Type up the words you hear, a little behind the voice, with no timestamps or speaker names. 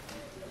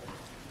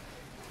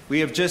We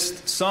have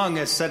just sung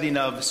a setting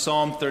of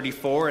Psalm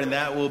 34, and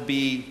that will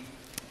be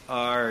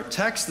our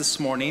text this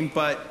morning.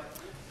 But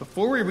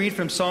before we read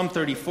from Psalm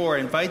 34, I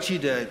invite you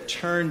to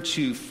turn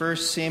to 1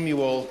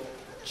 Samuel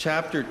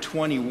chapter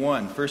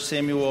 21. 1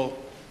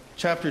 Samuel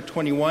chapter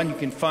 21, you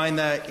can find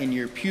that in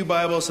your pew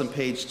Bibles on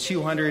page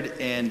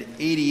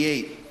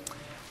 288.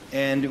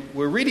 And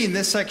we're reading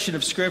this section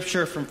of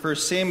Scripture from 1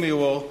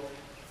 Samuel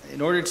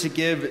in order to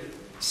give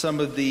some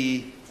of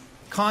the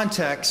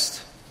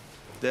context,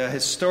 the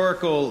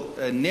historical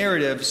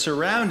narrative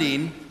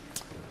surrounding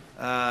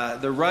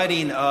the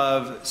writing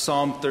of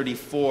Psalm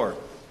 34.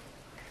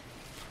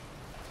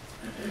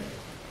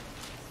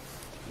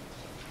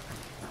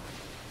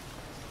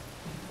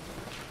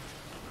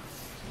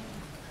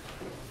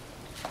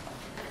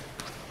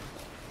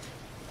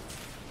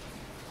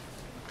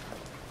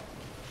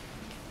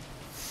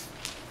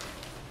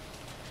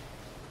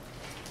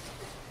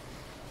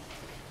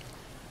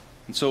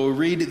 And so we'll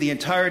read the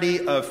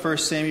entirety of 1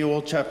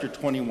 Samuel chapter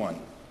 21.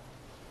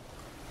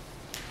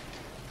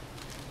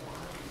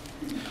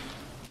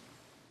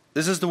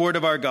 This is the word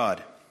of our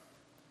God.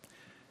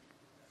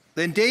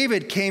 Then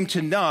David came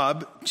to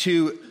Nob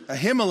to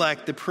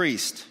Ahimelech the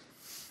priest.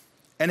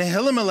 And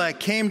Ahimelech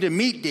came to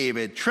meet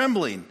David,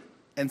 trembling,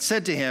 and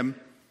said to him,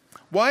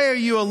 "Why are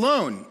you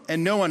alone,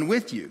 and no one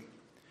with you?"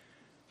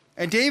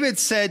 And David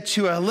said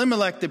to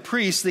Ahimelech the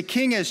priest, "The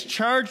king has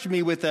charged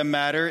me with a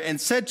matter, and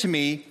said to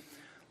me,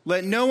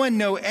 'Let no one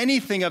know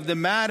anything of the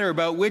matter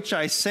about which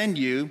I send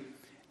you,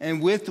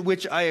 and with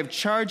which I have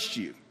charged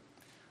you.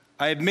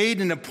 I have made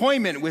an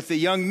appointment with the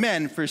young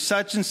men for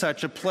such and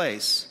such a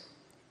place.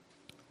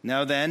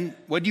 Now then,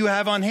 what do you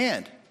have on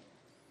hand?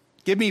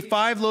 Give me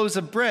 5 loaves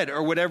of bread,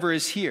 or whatever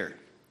is here.'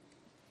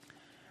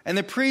 And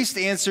the priest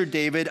answered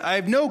David, 'I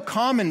have no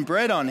common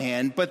bread on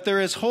hand, but there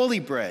is holy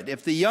bread,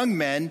 if the young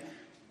men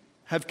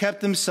have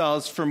kept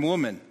themselves from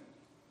women.'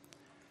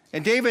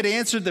 And David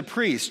answered the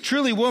priest,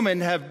 'Truly women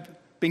have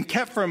been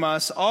kept from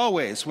us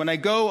always when I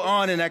go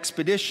on an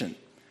expedition.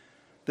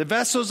 The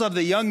vessels of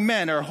the young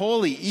men are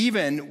holy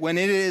even when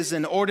it is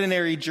an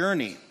ordinary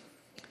journey.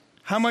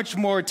 How much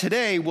more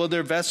today will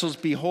their vessels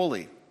be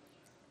holy?'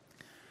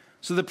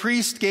 So the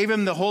priest gave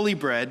him the holy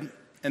bread,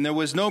 and there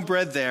was no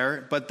bread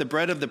there but the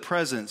bread of the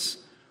presence,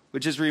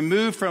 which is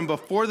removed from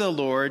before the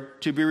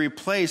Lord to be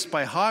replaced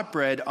by hot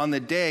bread on the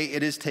day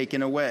it is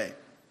taken away.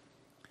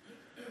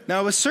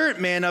 Now a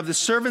certain man of the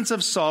servants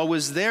of Saul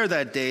was there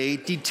that day,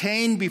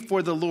 detained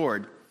before the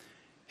Lord.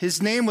 His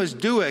name was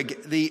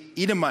Doeg the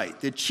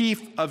Edomite, the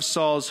chief of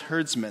Saul's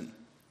herdsmen.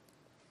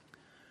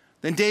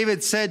 Then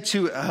David said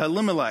to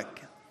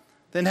Ahimelech,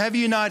 'Then have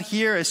you not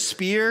here a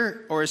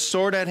spear or a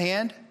sword at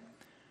hand?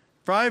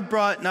 For I have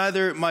brought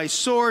neither my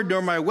sword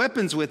nor my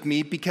weapons with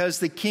me, because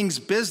the king's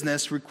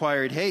business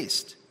required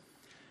haste.'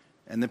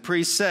 And the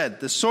priest said,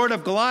 'The sword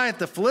of Goliath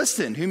the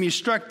Philistine, whom you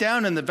struck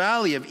down in the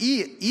valley of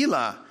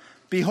Elah,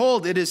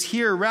 behold, it is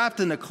here wrapped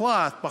in a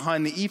cloth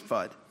behind the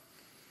ephod.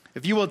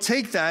 If you will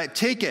take that,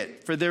 take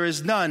it, for there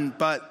is none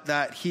but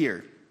that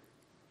here.'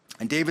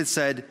 And David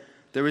said,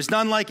 'There is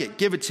none like it,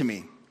 give it to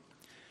me.'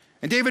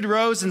 And David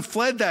rose and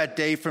fled that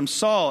day from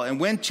Saul and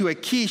went to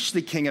Achish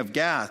the king of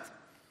Gath.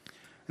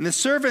 And the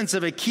servants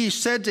of Achish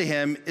said to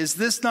him, 'Is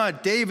this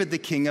not David the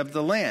king of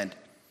the land?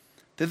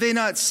 Did they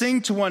not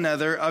sing to one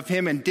another of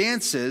him in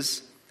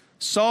dances?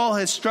 Saul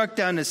has struck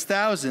down his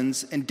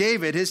thousands, and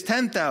David his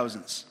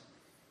 10,000s.'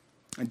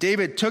 And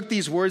David took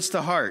these words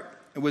to heart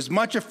and was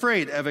much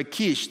afraid of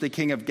Achish the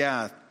king of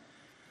Gath.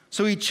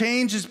 So he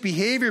changed his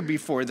behavior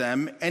before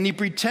them, and he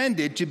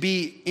pretended to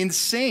be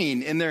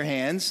insane in their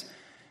hands.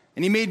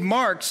 And he made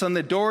marks on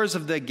the doors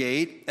of the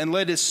gate and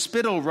let his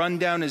spittle run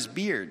down his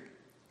beard.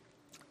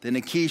 Then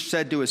Achish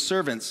said to his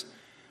servants,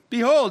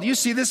 'Behold, you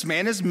see this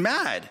man is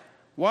mad.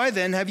 Why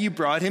then have you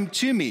brought him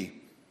to me?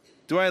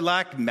 Do I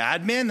lack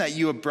madmen that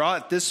you have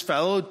brought this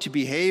fellow to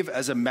behave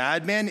as a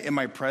madman in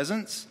my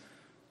presence?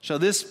 Shall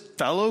this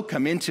fellow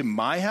come into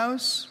my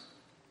house?'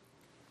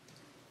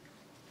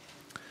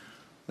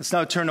 Let's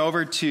now turn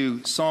over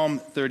to Psalm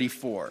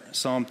 34.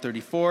 Psalm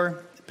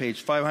 34,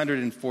 page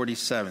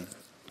 547.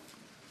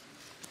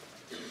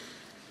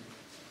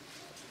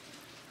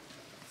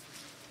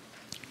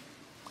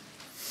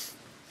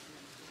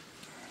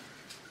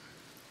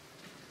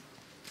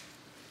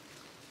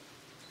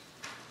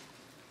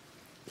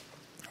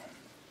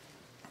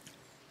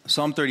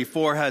 Psalm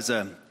 34 has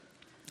a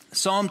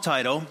psalm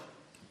title,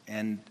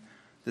 and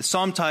the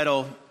psalm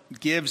title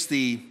gives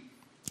the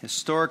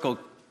historical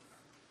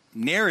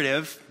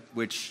narrative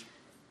which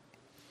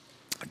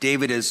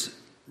David is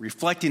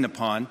reflecting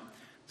upon. It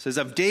says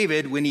of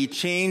David when he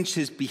changed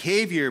his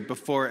behavior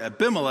before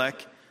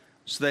Abimelech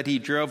so that he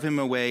drove him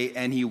away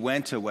and he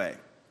went away.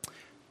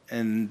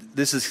 And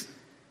this is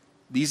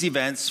these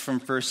events from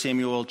 1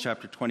 Samuel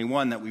chapter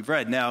 21 that we've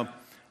read. Now,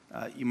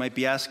 you might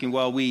be asking,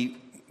 well, we're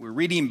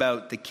reading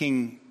about the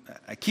king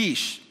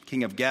Achish,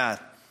 king of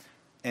Gath,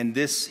 and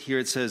this here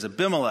it says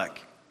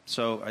Abimelech.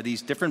 So are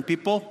these different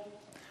people?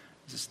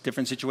 Is this a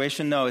different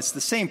situation? No, it's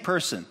the same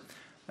person.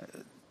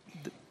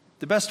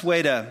 The best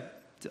way to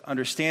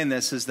understand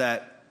this is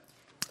that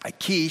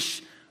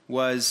Achish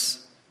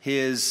was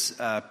his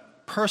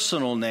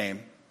personal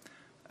name,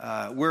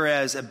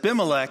 whereas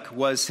Abimelech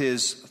was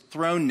his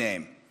throne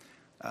name.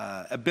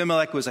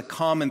 Abimelech was a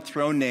common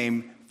throne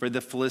name for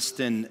the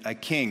Philistine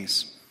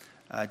kings.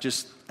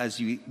 Just as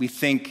we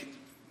think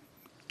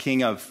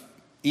king of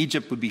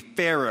Egypt would be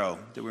Pharaoh.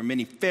 There were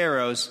many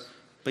pharaohs,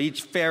 but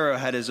each pharaoh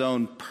had his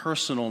own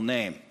personal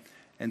name.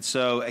 And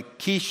so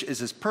Achish is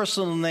his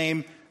personal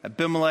name,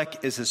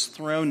 Abimelech is his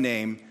throne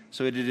name,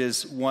 so it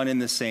is one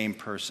and the same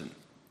person.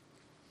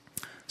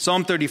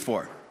 Psalm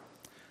 34.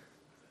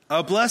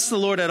 I'll bless the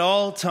Lord at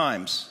all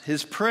times.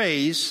 His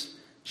praise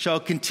shall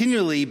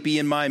continually be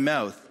in my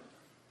mouth.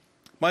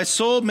 My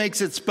soul makes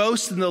its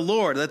boast in the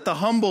Lord. Let the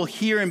humble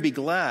hear and be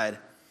glad.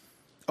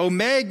 O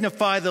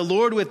magnify the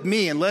Lord with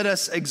me, and let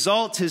us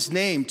exalt his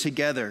name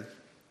together.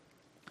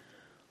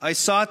 I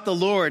sought the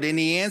Lord, and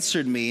he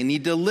answered me, and he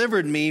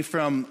delivered me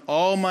from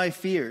all my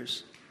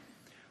fears.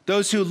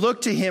 Those who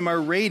look to him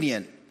are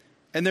radiant,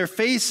 and their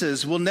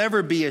faces will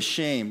never be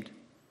ashamed.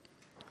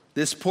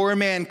 This poor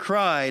man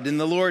cried, and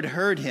the Lord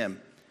heard him,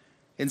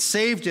 and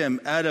saved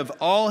him out of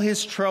all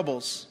his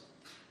troubles.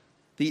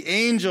 The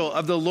angel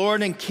of the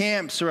Lord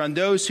encamps around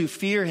those who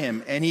fear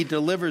him, and he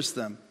delivers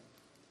them.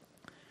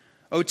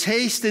 O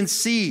taste and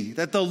see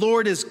that the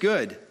Lord is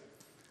good.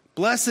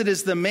 Blessed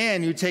is the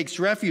man who takes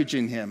refuge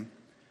in him.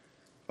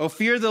 O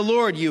fear the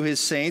Lord, you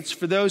his saints,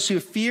 for those who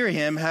fear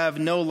him have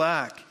no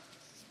lack.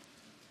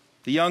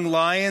 The young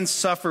lions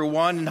suffer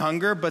want and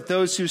hunger, but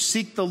those who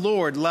seek the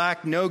Lord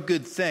lack no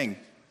good thing.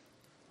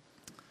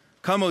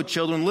 Come, O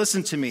children,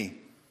 listen to me.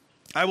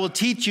 I will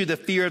teach you the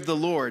fear of the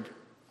Lord.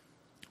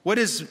 What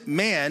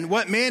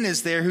man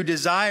is there who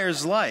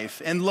desires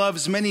life and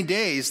loves many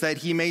days that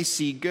he may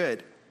see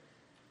good?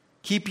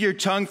 Keep your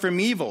tongue from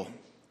evil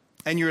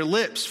and your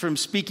lips from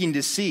speaking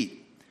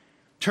deceit.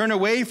 Turn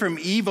away from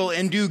evil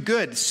and do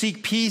good.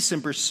 Seek peace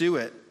and pursue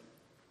it.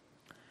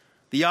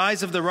 The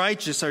eyes of the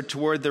righteous are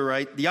toward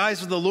the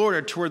eyes of the Lord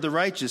are toward the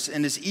righteous,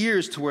 and his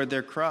ears toward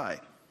their cry.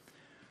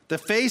 The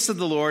face of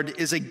the Lord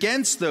is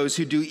against those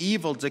who do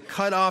evil, to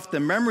cut off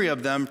the memory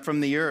of them from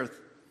the earth.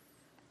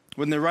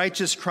 When the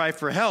righteous cry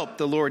for help,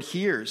 the Lord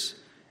hears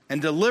and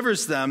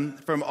delivers them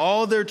from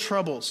all their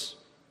troubles.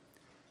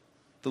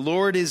 The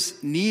Lord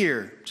is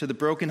near to the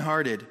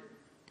brokenhearted,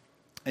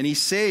 and he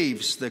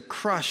saves the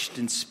crushed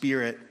in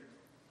spirit.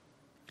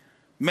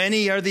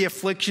 Many are the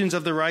afflictions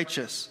of the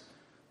righteous,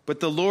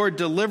 but the Lord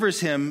delivers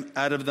him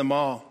out of them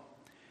all.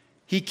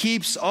 He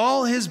keeps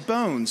all his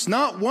bones,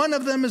 not one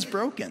of them is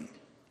broken.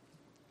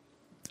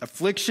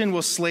 Affliction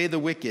will slay the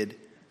wicked,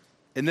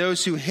 and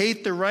those who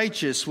hate the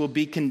righteous will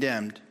be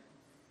condemned.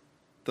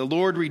 The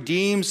Lord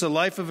redeems the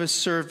life of his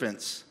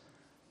servants.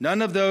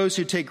 None of those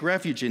who take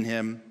refuge in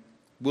him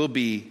will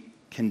be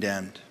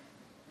condemned.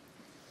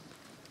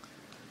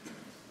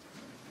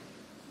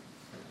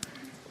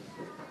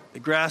 The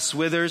grass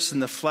withers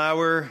and the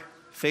flower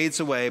fades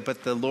away,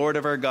 but the Lord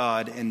of our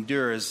God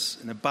endures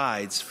and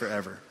abides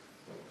forever.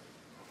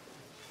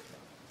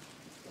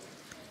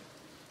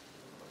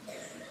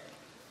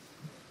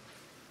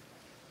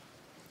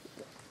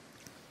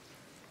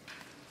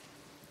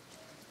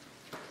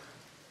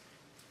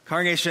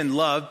 Congregation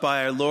loved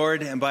by our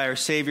Lord and by our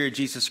Savior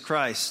Jesus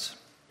Christ,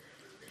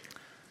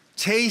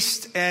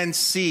 taste and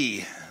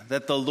see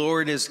that the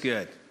Lord is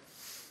good.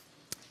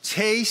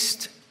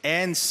 Taste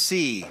and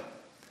see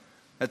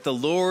that the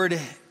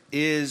Lord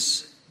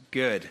is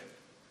good.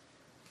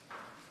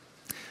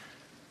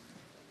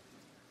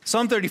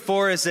 Psalm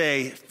 34 is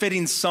a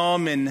fitting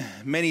psalm in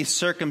many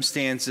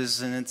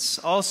circumstances, and it's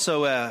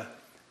also a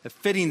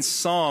fitting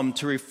psalm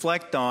to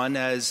reflect on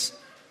as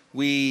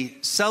we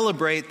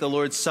celebrate the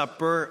Lord's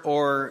Supper,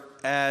 or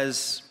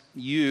as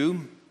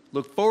you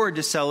look forward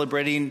to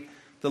celebrating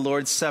the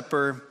Lord's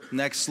Supper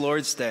next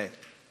Lord's Day.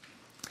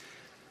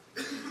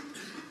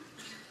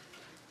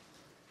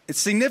 It's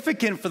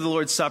significant for the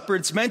Lord's Supper.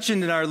 It's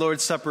mentioned in our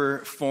Lord's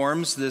Supper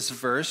forms, this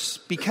verse,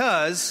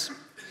 because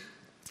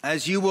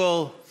as you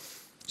will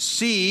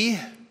see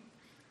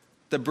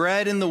the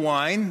bread and the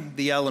wine,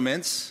 the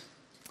elements,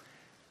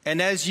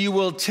 and as you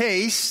will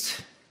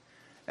taste,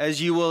 as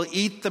you will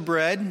eat the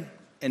bread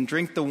and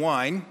drink the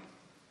wine,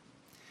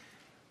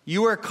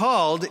 you are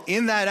called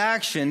in that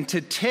action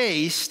to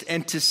taste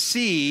and to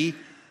see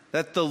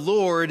that the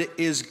Lord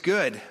is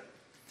good.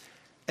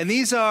 And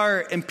these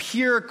are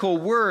empirical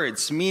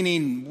words,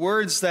 meaning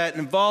words that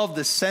involve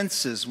the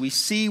senses. We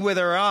see with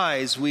our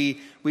eyes,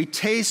 we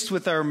taste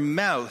with our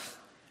mouth.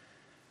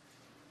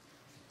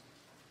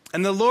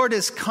 And the Lord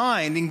is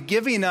kind in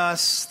giving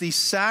us these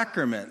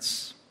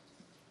sacraments,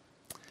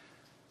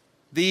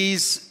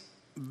 these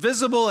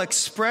visible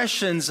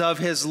expressions of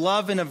his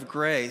love and of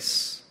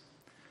grace,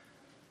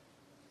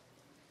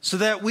 so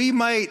that we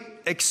might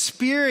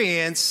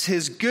experience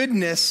his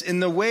goodness in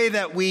the way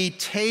that we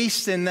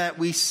taste and that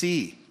we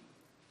see.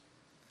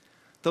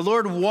 The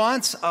Lord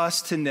wants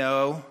us to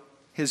know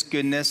his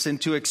goodness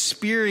and to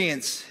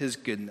experience his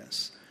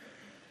goodness.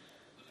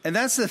 And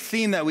that's the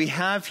theme that we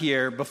have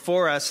here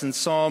before us in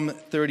Psalm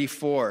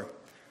 34.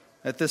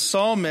 that the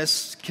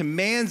psalmist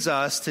commands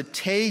us to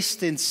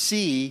taste and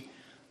see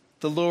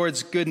the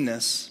Lord's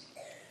goodness.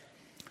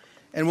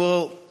 And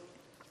we'll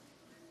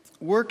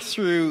work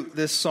through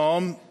this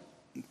psalm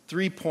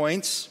 4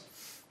 points.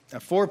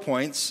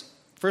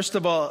 First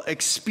of all,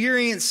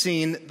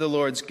 experiencing the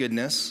Lord's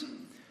goodness.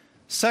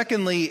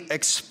 Secondly,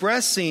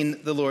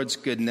 expressing the Lord's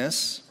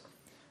goodness.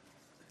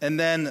 And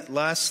then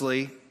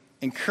lastly,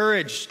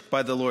 encouraged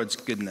by the Lord's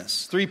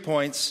goodness. 3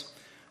 points: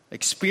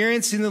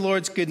 experiencing the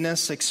Lord's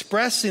goodness,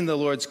 expressing the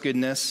Lord's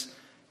goodness,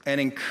 and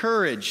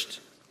encouraged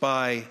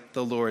by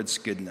the Lord's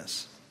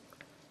goodness.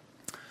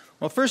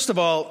 Well, first of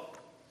all,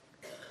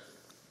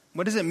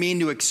 what does it mean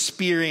to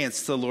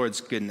experience the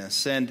Lord's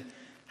goodness? And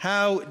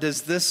how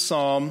does this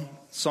psalm,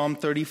 Psalm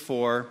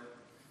 34,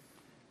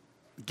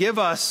 give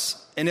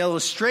us an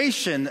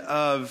illustration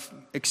of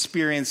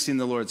experiencing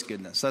the Lord's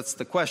goodness? That's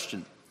the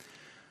question.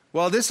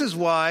 Well, this is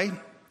why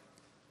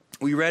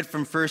we read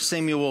from 1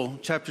 Samuel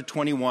chapter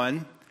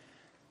 21,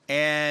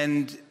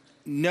 and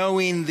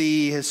knowing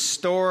the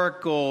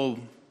historical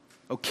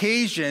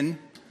occasion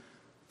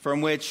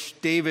from which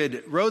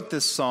David wrote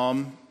this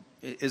psalm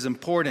is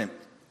important.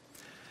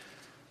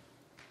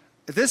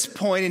 At this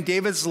point in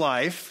David's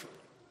life,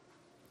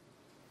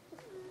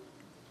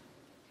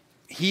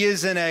 he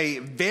is in a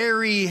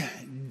very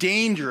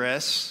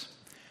dangerous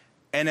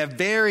and a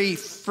very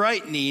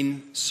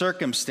frightening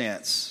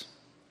circumstance.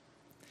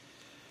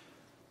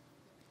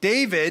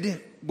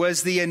 David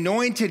was the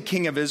anointed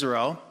king of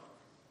Israel,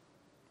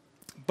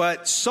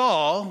 but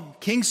Saul,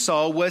 King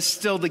Saul, was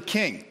still the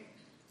king.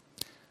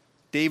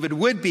 David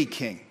would be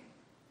king.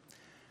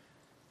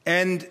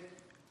 And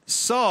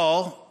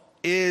Saul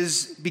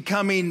is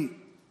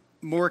becoming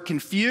more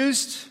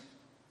confused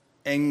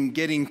and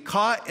getting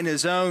caught in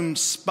his own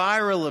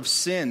spiral of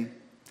sin.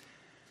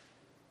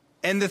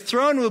 And the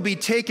throne will be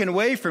taken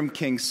away from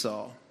King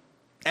Saul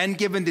and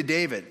given to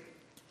David.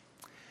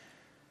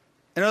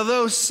 And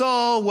although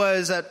Saul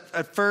was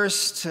at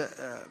first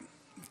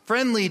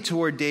friendly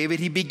toward David,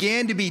 he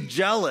began to be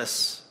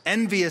jealous,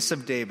 envious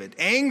of David,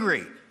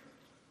 angry.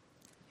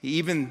 He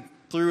even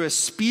threw a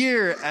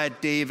spear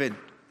at David,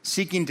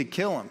 seeking to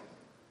kill him.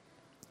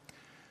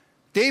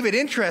 David,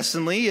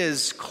 interestingly,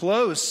 is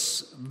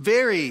close,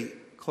 very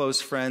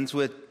close friends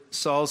with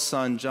Saul's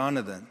son,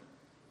 Jonathan.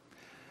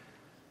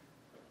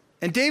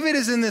 And David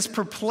is in this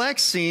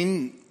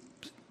perplexing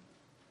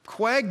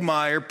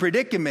quagmire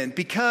predicament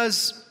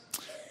because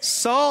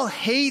Saul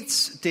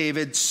hates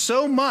David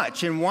so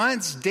much and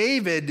wants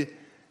David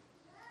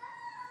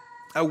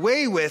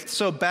away with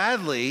so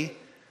badly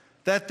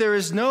that there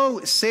is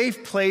no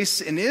safe place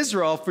in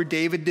Israel for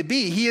David to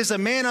be. He is a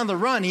man on the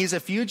run. He's a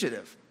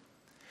fugitive.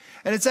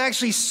 And it's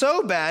actually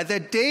so bad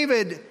that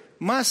David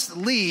must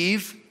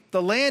leave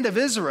the land of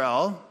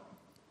Israel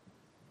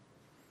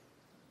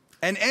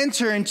and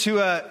enter into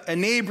a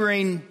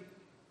neighboring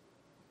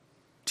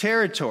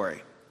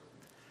territory.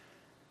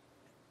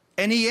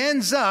 And he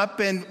ends up,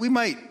 and we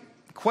might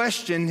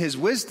question his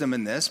wisdom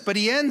in this, but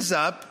he ends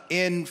up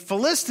in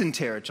Philistine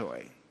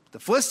territory. The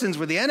Philistines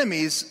were the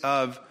enemies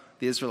of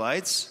the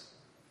Israelites.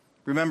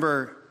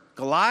 Remember,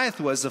 Goliath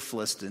was a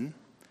Philistine.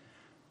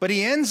 But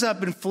he ends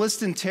up in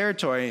Philistine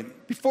territory.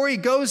 Before he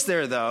goes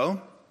there,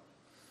 though,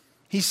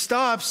 he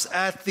stops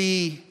at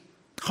the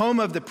home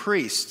of the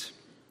priest.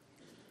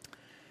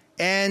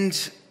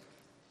 And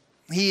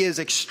he is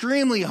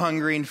extremely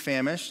hungry and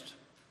famished.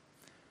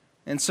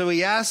 And so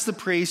he asks the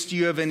priest, "Do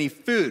you have any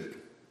food?"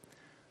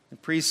 The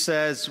priest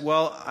says,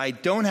 "Well, I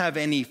don't have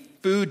any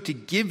food to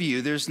give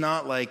you. There's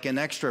not like an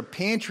extra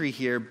pantry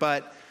here,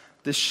 but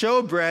the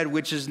showbread,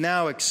 which is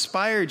now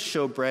expired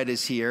showbread,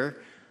 is here.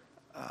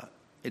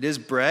 It is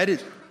bread.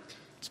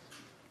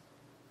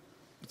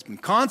 It's been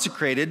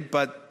consecrated,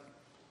 but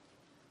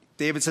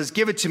David says,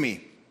 'Give it to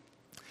me.'"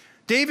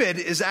 David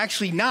is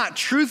actually not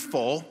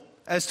truthful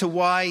as to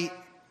why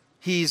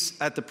he's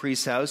at the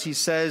priest's house. He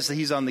says that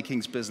he's on the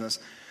king's business.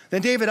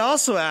 Then David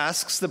also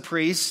asks the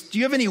priest, "Do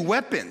you have any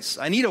weapons?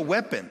 I need a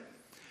weapon."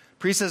 The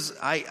priest says,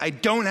 I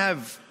don't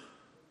have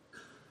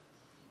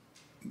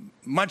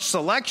much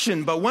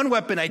selection, but one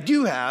weapon I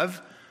do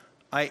have.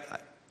 I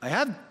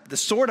have the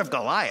sword of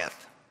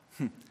Goliath,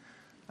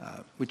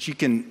 which you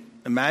can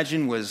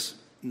imagine was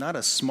not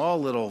a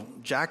small little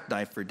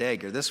jackknife or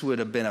dagger. This would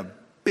have been a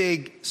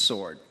big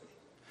sword.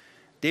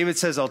 David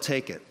says, "I'll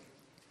take it."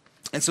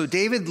 And so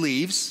David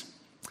leaves,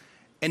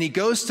 and he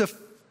goes to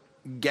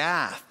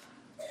Gath.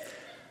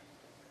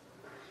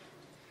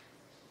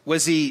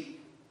 Was he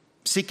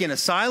seeking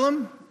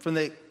asylum from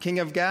the king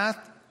of Gath,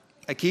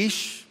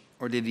 Achish,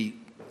 or did he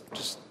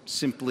just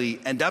simply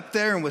end up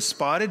there and was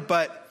spotted?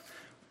 But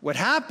what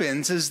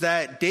happens is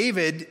that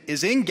David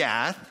is in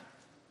Gath,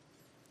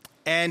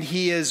 and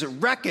he is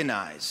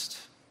recognized.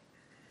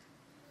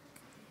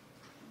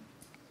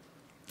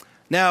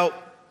 Now,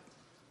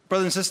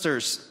 brothers and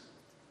sisters,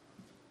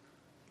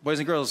 boys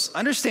and girls,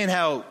 understand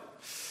how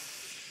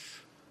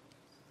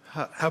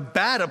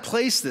bad a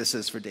place this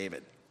is for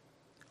David.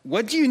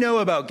 What do you know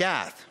about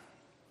Gath?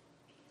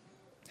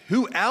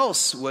 Who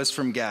else was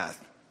from Gath?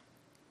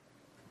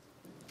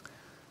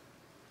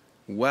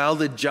 Well,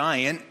 the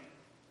giant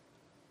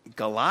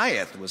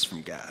Goliath was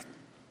from Gath.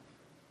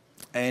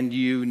 And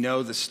you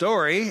know the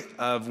story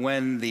of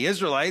when the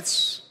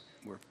Israelites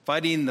were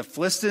fighting the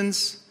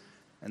Philistines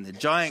and the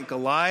giant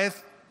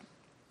Goliath,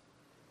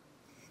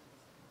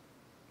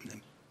 the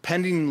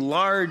impending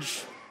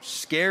large,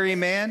 scary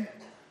man,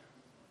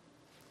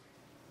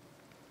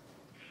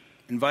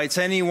 invites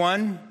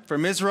anyone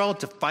from Israel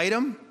to fight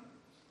him,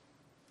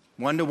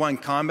 one-to-one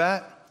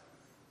combat.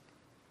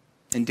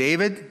 And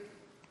David,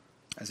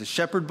 as a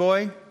shepherd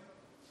boy,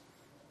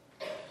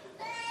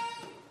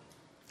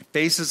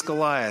 faces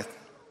Goliath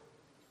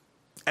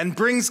and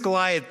brings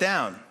Goliath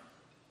down.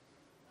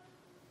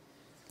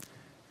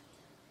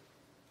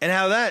 And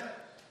how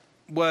that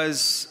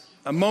was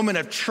a moment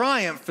of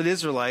triumph for the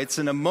Israelites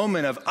and a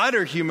moment of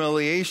utter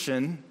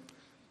humiliation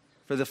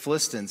for the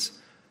Philistines.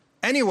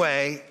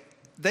 Anyway,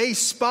 they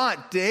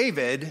spot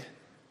David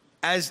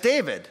as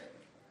David,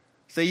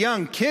 the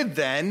young kid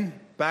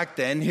back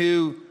then,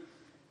 who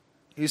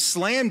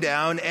slammed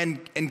down and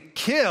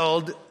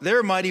killed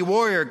their mighty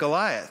warrior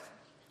Goliath.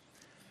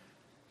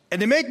 And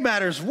to make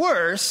matters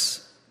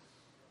worse,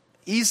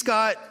 he's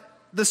got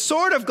the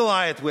sword of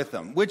Goliath with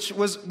him, which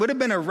would have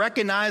been a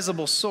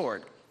recognizable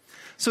sword.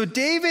 So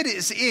David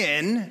is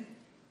in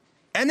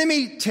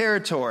enemy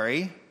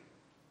territory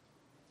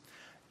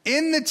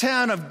in the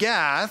town of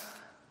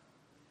Gath,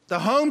 the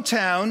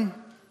hometown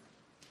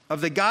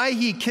of the guy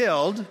he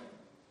killed,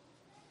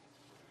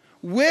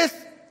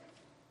 with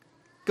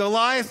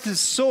Goliath's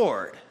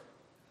sword.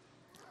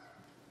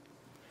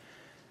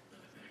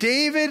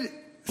 David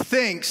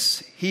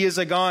thinks he is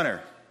a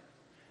goner.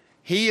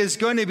 He is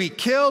going to be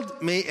killed,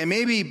 and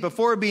maybe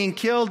before being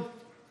killed,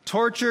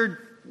 tortured,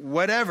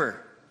 whatever.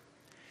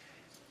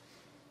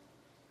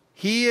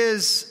 He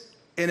is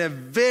in a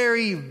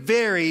very,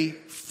 very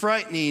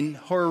frightening,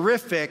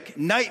 horrific,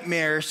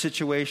 nightmare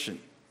situation.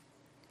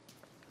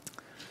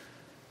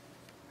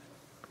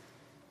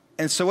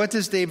 And so what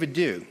does David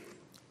do?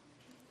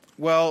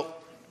 Well,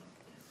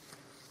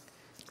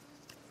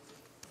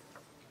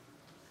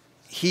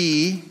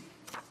 he,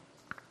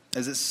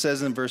 as it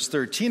says in verse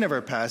 13 of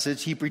our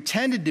passage, he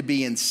pretended to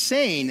be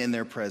insane in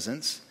their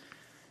presence,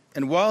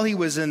 and while he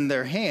was in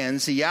their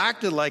hands, he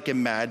acted like a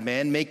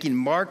madman, making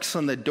marks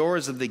on the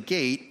doors of the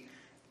gate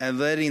and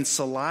letting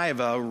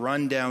saliva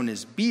run down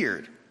his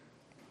beard.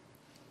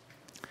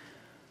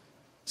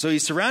 So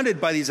he's surrounded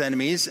by these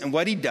enemies, and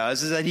what he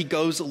does is that he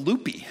goes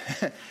loopy.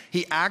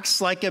 He acts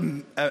like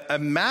a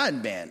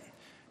madman.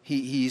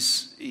 He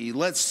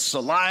lets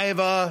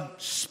saliva,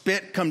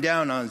 spit come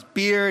down on his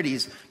beard.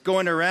 He's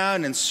going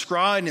around and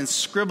scrawling and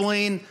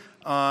scribbling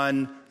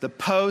on the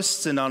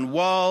posts and on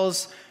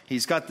walls.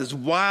 He's got this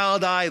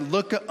wild-eyed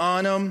look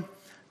on him,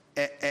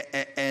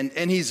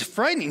 and he's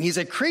frightening. He's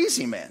a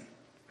crazy man.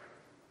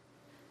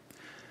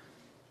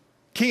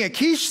 King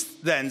Achish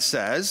then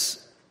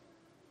says,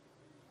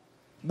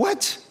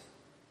 "What?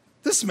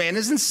 This man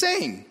is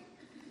insane.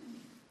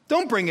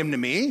 Don't bring him to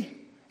me.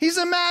 He's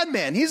a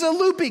madman. He's a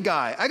loopy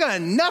guy. I got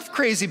enough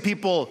crazy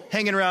people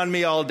hanging around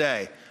me all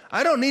day.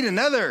 I don't need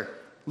another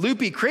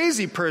loopy,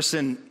 crazy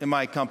person in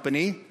my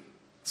company.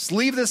 Let's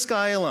leave this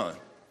guy alone.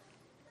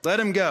 Let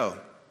him go."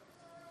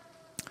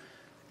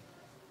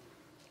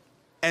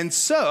 And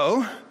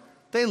so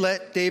they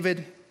let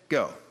David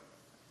go.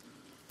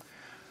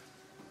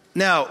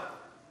 Now,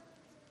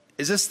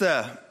 is this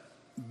the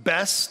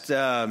best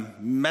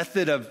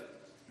method of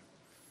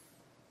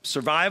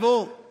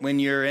survival when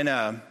you're in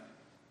a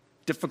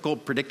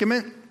difficult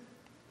predicament?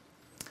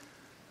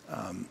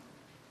 To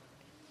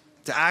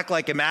act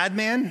like a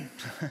madman?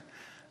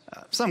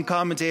 Some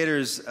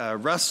commentators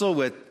wrestle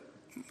with,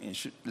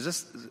 was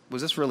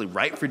this really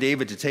right for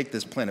David to take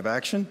this plan of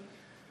action?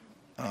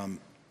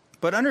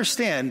 But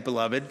understand,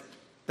 beloved,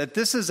 that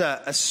this is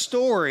a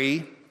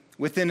story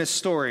within a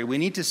story. We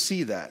need to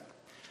see that.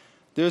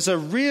 There's a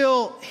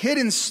real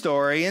hidden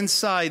story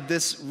inside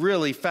this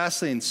really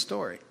fascinating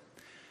story.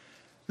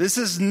 This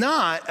is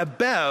not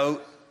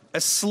about a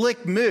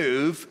slick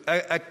move,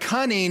 a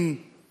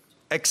cunning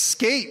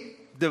escape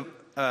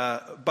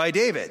by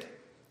David.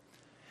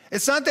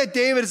 It's not that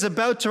David is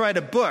about to write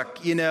a book,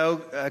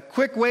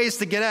 quick ways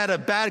to get out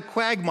of bad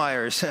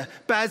quagmires,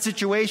 bad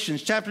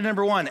situations. Chapter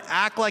number 1,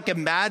 act like a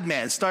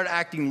madman, start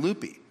acting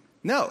loopy.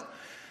 No.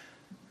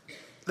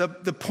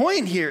 The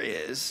point here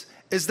is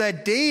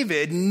that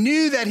David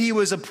knew that he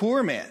was a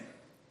poor man.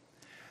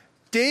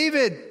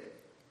 David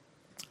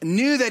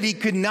knew that he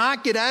could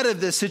not get out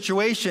of this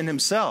situation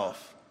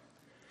himself.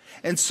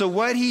 And so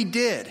what he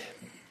did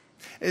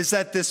is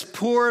that this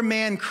poor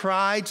man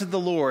cried to the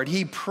Lord.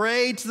 He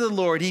prayed to the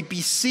Lord. He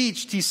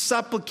beseeched, he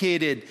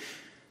supplicated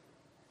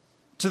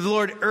to the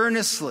Lord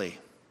earnestly.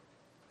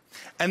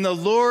 And the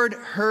Lord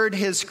heard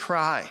his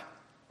cry.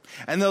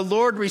 And the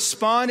Lord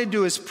responded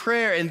to his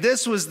prayer. And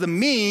this was the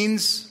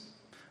means,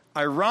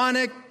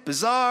 ironic,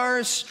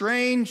 bizarre,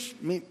 strange,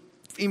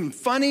 even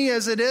funny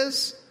as it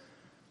is,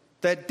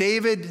 that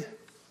David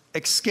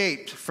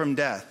escaped from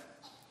death.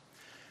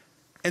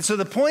 And so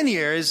the point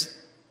here is,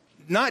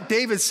 not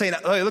David saying,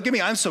 oh, look at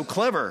me, I'm so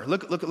clever.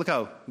 Look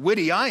how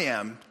witty I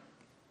am.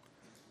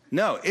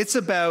 No, it's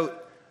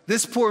about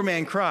this poor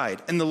man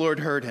cried, and the Lord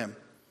heard him.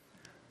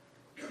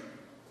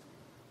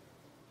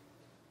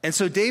 And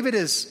so David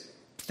is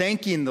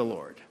thanking the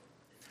Lord.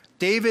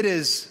 David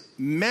is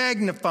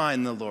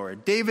magnifying the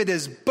Lord. David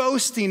is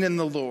boasting in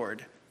the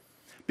Lord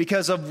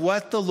because of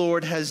what the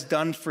Lord has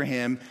done for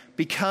him,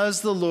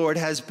 because the Lord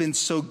has been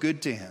so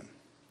good to him.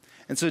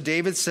 And so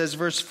David says,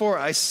 verse 4,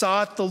 I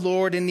sought the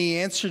Lord and he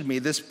answered me.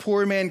 This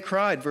poor man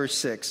cried, verse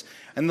 6,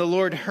 and the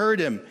Lord heard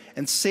him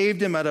and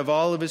saved him out of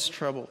all of his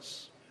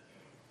troubles.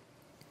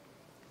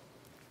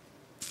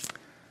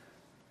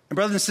 And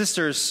brothers and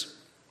sisters,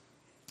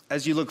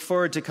 as you look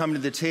forward to coming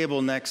to the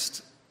table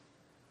next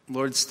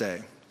Lord's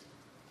Day,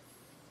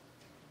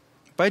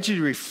 I invite you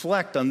to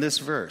reflect on this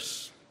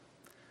verse.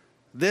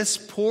 This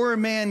poor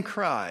man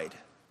cried,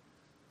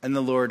 and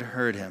the Lord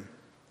heard him.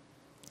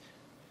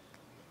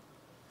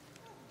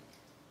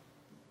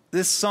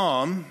 This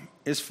psalm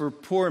is for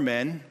poor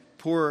men,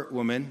 poor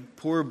women,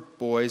 poor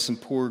boys, and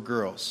poor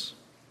girls.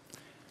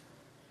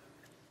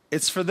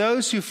 It's for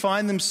those who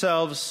find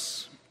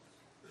themselves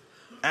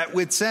at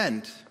wit's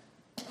end,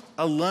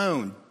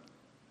 alone,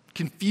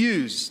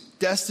 confused,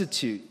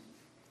 destitute.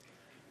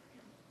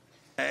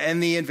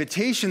 And the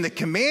invitation, the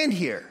command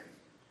here,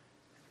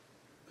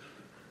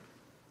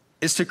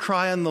 is to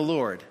cry on the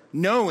Lord,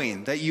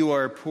 knowing that you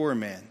are a poor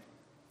man.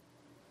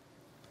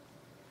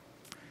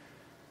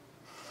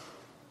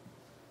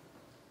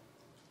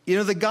 You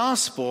know, the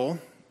gospel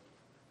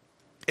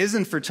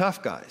isn't for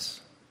tough guys.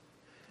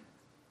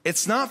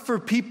 It's not for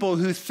people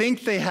who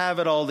think they have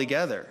it all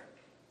together.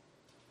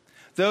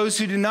 Those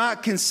who do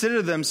not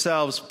consider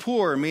themselves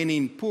poor,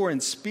 meaning poor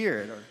in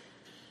spirit.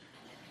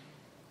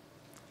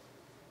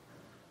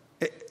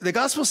 The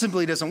gospel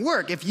simply doesn't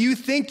work. If you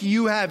think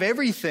you have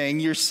everything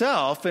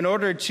yourself in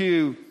order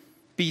to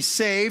be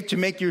saved, to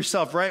make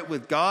yourself right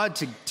with God,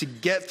 to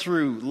get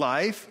through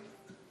life,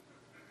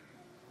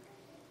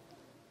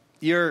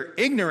 you're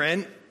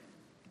ignorant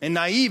and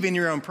naive in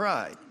your own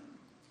pride.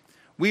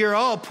 We are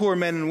all poor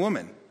men and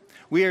women.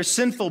 We are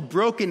sinful,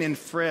 broken, and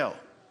frail.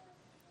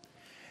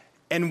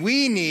 And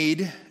we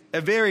need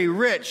a very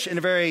rich and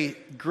a very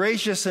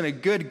gracious and a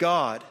good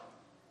God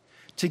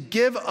to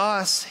give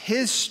us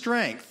his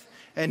strength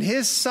and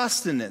his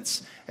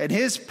sustenance and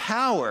his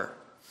power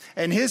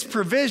and his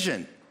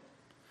provision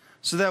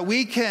so that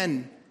we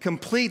can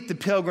complete the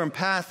pilgrim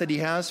path that he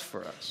has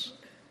for us.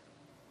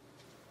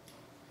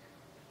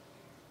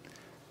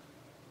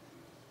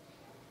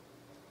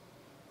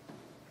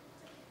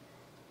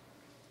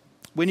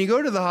 When you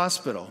go to the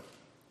hospital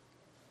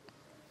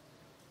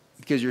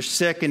because you're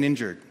sick and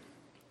injured,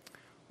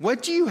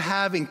 what do you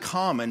have in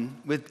common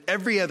with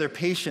every other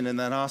patient in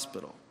that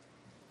hospital?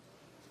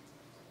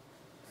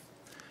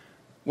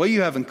 What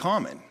you have in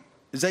common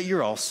is that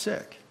you're all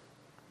sick.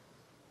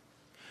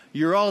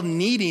 You're all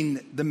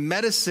needing the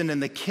medicine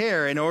and the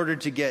care in order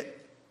to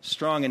get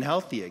strong and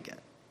healthy again.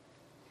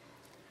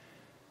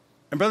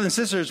 And brothers and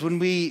sisters, when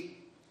we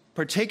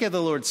partake of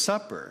the Lord's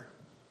Supper,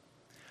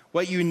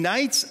 what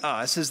unites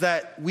us is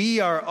that we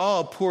are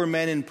all poor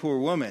men and poor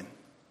women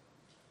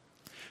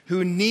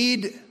who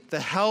need the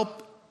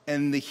help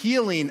and the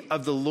healing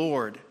of the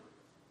Lord.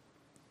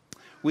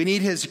 We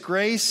need his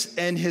grace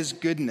and his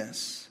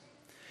goodness.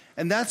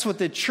 And that's what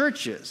the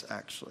church is,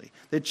 actually.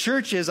 The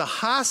church is a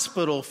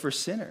hospital for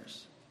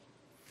sinners.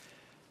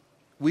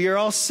 We are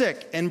all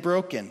sick and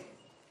broken,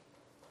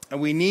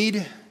 and we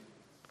need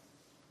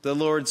the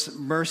Lord's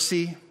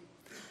mercy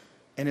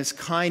and his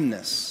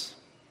kindness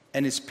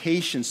and his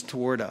patience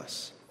toward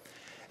us.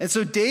 And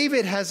so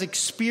David has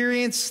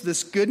experienced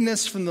this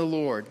goodness from the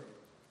Lord.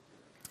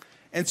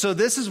 And so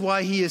this is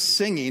why he is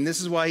singing.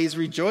 This is why he's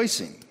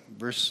rejoicing.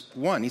 Verse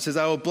 1, he says,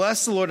 I will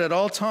bless the Lord at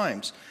all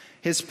times.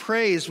 His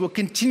praise will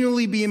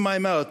continually be in my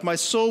mouth. My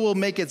soul will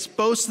make its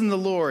boast in the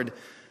Lord.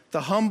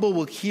 The humble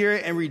will hear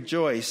and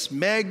rejoice.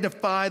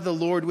 Magnify the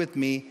Lord with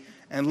me,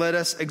 and let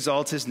us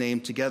exalt his name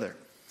together.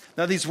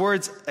 Now these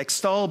words,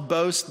 extol,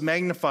 boast,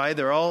 magnify,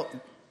 they're all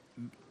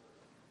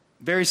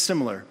very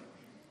similar.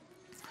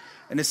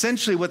 And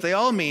essentially what they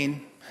all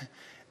mean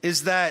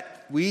is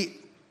that we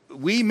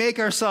make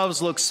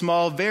ourselves look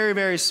small, very,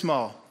 very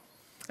small.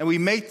 And we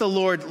make the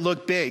Lord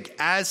look big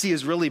as he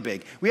is really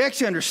big. We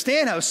actually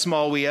understand how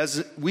small we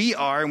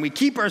are, and we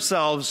keep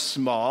ourselves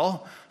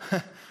small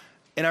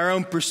in our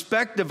own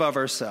perspective of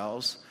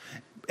ourselves.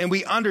 And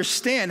we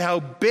understand how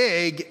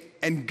big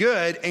and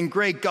good and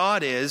great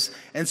God is.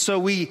 And so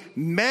we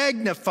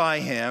magnify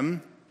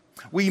him.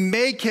 We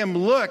make him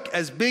look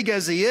as big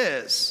as he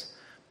is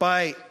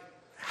by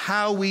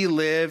how we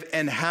live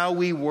and how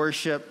we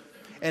worship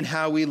and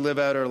how we live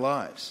out our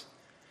lives.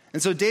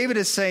 And so David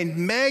is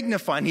saying,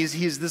 magnify. This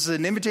is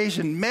an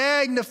invitation.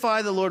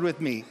 Magnify the Lord with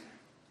me.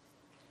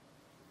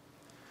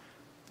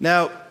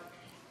 Now,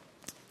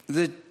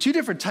 the two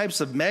different types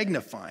of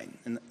magnifying,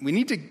 and we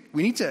need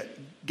to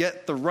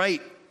get the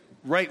right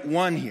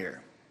one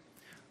here.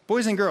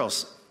 Boys and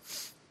girls,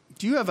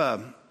 do you have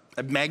a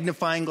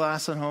magnifying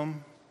glass at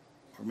home?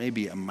 Or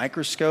maybe a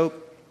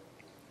microscope?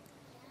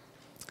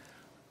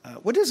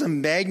 What does a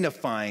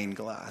magnifying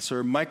glass or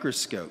a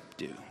microscope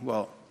do?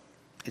 Well,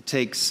 it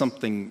takes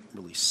something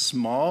really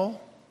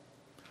small,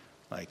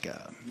 like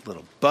a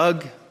little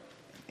bug,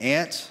 an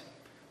ant,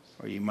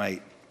 or you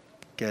might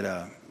get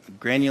a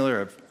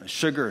granular of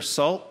sugar or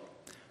salt,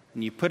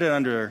 and you put it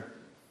under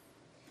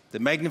the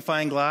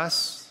magnifying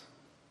glass,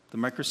 the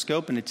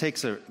microscope, and it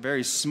takes a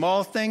very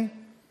small thing,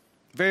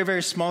 very,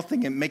 very small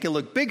thing, and make it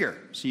look bigger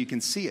so you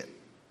can see it.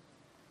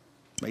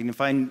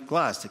 Magnifying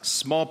glass takes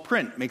small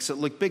print, makes it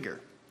look bigger.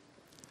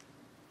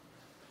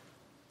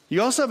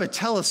 You also have a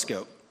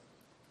telescope.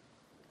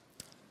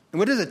 And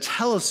what does a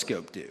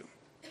telescope do?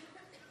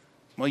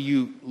 Well,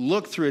 you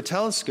look through a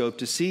telescope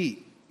to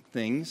see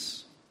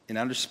things in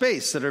outer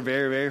space that are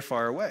very, very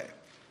far away.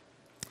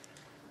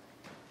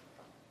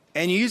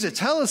 And you use a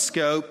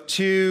telescope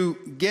to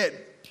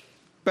get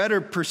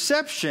better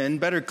perception,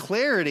 better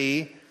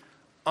clarity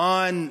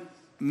on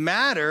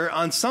matter,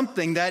 on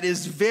something that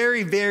is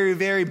very, very,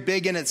 very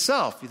big in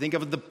itself. You think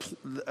of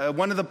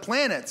one of the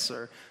planets,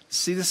 or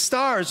see the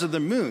stars or the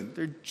moon.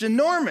 They're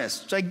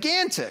ginormous,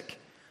 gigantic,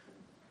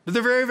 but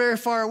they're very, very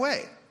far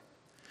away.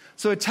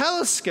 So a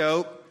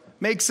telescope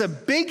makes a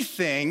big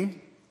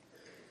thing,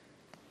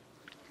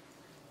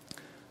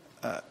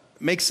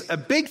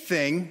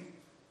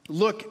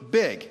 look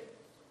big.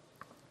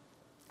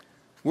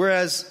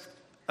 Whereas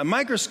a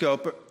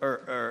microscope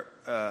or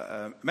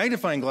a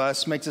magnifying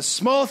glass makes a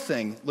small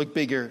thing look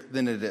bigger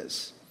than it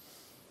is.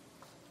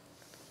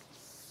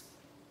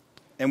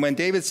 And when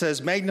David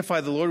says, magnify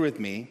the Lord with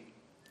me,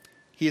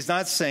 he is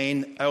not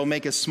saying, I will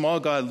make a small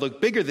God look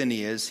bigger than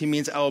he is. He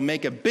means, I will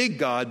make a big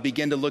God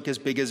begin to look as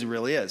big as he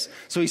really is.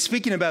 So he's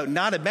speaking about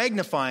not a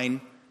magnifying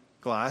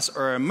glass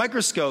or a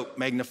microscope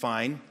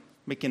magnifying,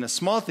 making a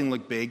small thing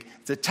look big.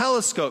 It's a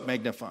telescope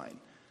magnifying.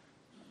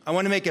 I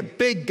want to make a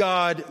big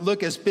God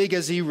look as big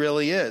as he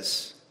really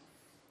is.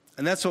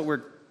 And that's what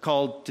we're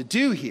called to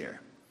do here.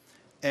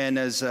 And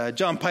as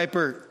John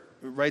Piper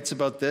writes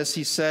about this,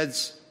 he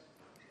says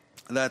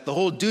that the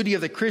whole duty of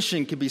the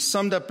Christian can be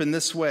summed up in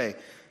this way: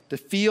 to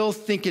feel,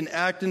 think, and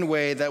act in a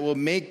way that will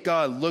make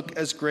God look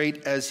as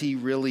great as he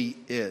really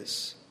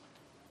is.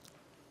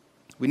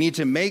 We need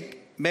to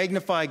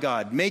magnify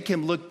God, make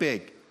him look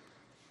big,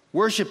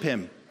 worship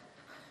him,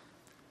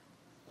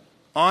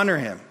 honor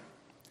him.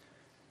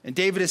 And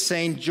David is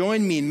saying,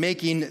 join me in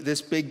making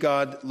this big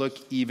God look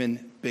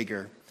even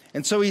bigger.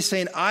 And so he's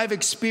saying, I've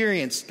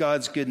experienced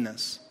God's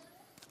goodness.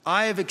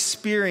 I have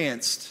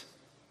experienced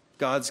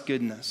God's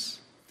goodness.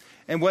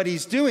 And what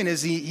he's doing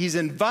is he's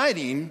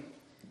inviting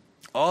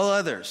all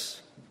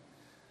others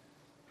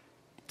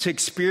to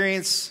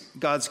experience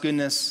God's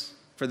goodness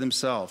for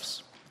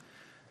themselves.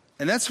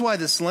 And that's why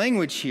this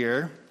language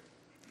here,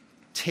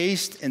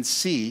 taste and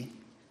see,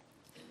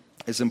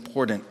 is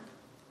important.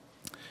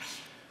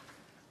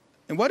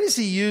 And why does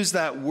he use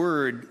that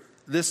word,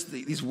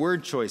 these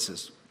word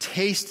choices,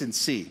 taste and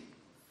see?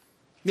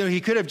 You know,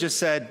 he could have just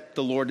said,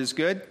 the Lord is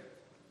good.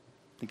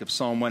 Think of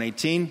Psalm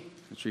 118,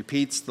 which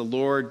repeats, the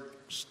Lord's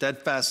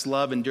steadfast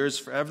love endures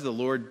forever. The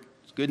Lord's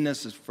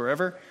goodness is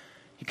forever.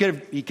 He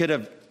could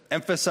have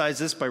emphasized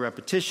this by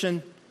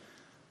repetition.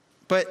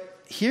 But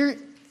here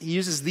he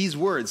uses these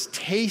words,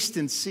 taste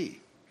and see.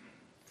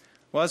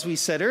 Well, as we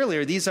said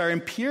earlier, these are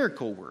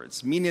empirical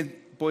words, meaning,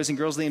 boys and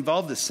girls, they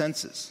involve the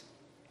senses.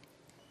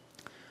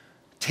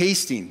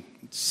 Tasting,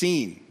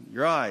 seeing,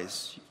 your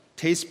eyes,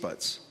 taste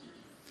buds.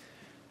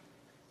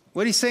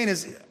 What he's saying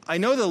is, I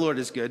know the Lord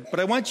is good, but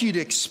I want you to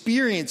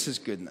experience his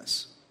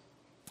goodness.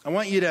 I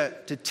want you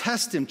to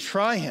test him,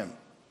 try him,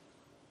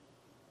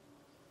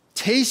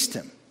 taste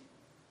him.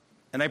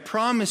 And I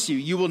promise you,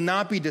 you will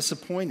not be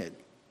disappointed.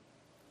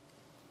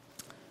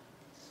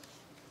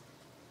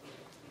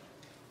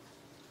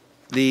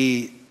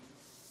 The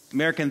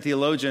American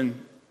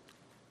theologian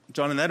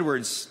Jonathan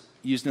Edwards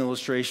used an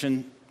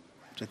illustration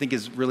which I think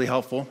is really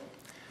helpful.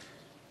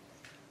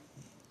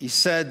 He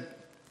said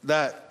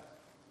that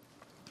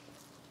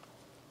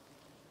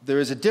there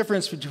is a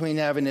difference between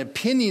having an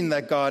opinion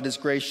that God is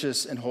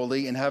gracious and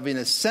holy and having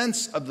a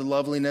sense of the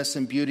loveliness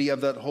and beauty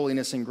of that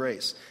holiness and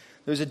grace.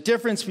 There's a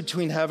difference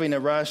between having a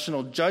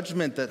rational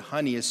judgment that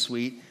honey is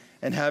sweet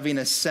and having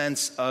a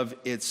sense of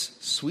its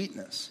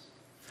sweetness.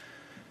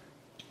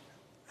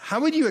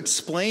 How would you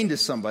explain to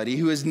somebody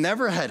who has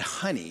never had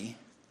honey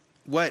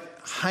what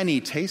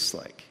honey tastes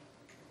like?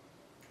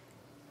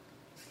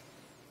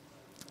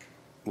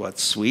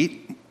 What's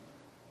sweet?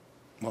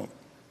 Well,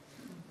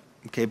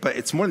 okay, but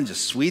it's more than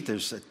just sweet.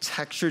 There's a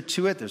texture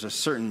to it. There's a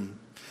certain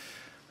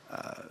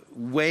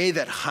way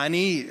that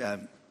honey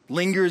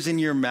lingers in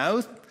your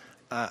mouth.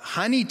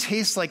 Honey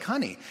tastes like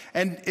honey.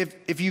 And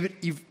if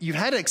you've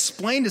had to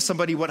explain to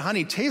somebody what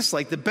honey tastes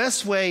like, the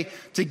best way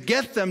to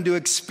get them to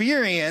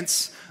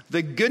experience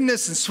the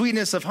goodness and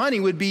sweetness of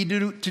honey would be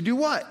to do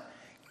what?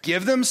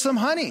 Give them some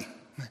honey.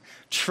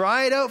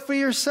 Try it out for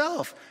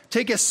yourself.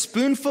 Take a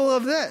spoonful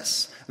of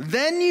this.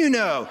 Then you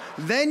know.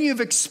 Then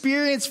you've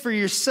experienced for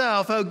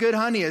yourself how good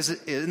honey is.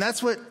 And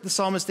that's what the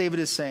psalmist David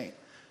is saying.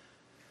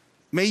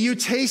 May you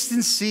taste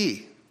and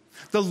see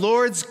the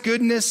Lord's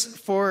goodness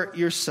for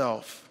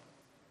yourself.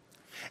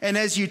 And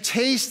as you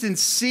taste and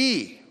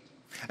see,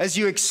 as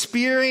you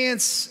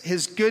experience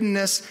his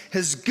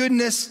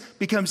goodness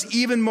becomes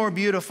even more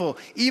beautiful,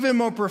 even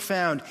more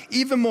profound,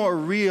 even more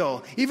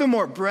real, even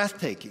more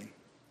breathtaking.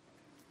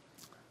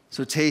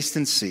 So taste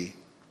and see.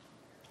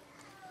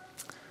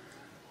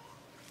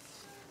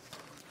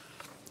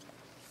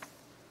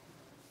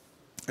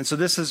 And so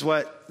this is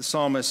what the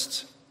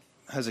psalmist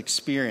has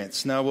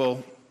experienced. Now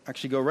we'll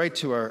actually go right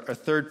to our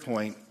third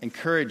point,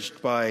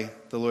 encouraged by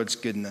the Lord's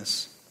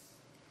goodness.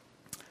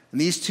 And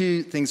these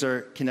two things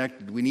are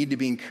connected. We need to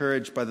be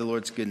encouraged by the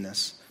Lord's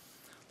goodness.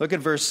 Look at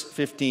verse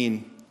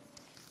 15.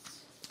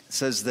 It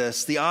says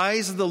this, "The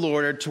eyes of the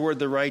Lord are toward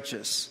the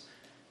righteous,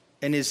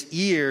 and his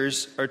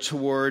ears are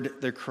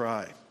toward their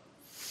cry."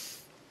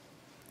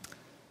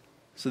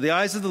 So the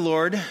eyes of the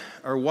Lord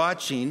are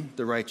watching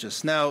the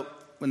righteous. Now,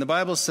 when the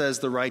Bible says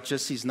the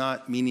righteous, he's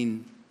not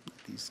meaning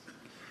these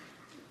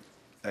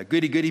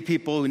goody-goody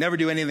people who never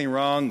do anything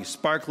wrong,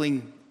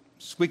 sparkling,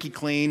 squeaky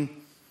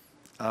clean.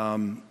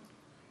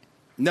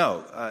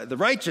 No, the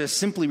righteous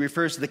simply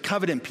refers to the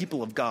covenant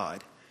people of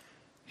God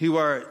who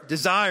are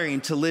desiring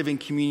to live in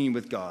communion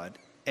with God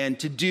and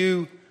to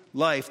do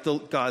life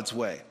God's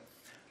way.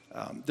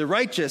 The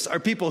righteous are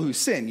people who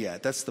sin,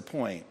 that's the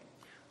point.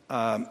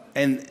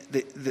 And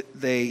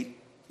they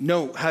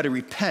know how to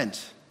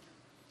repent.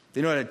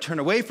 They know how to turn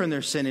away from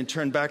their sin and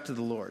turn back to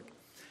the Lord.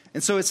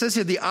 And so it says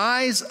here, the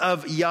eyes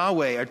of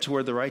Yahweh are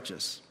toward the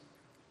righteous.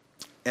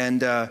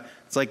 And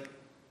it's like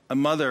a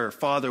mother or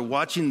father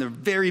watching the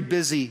very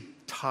busy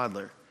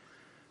toddler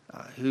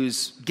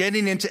who's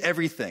getting into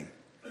everything.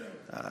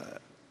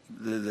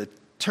 The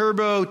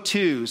turbo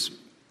twos.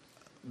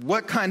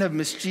 What kind of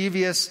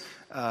mischievous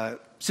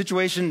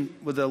situation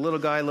would the little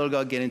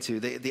girl get into?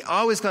 They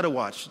always got to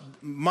watch.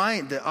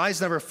 The eyes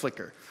never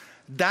flicker.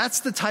 That's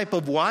the type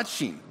of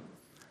watching,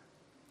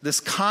 this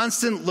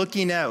constant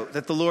looking out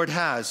that the Lord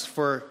has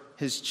for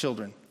his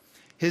children.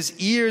 His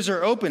ears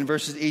are open,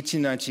 verses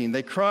 18, 19.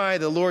 They cry,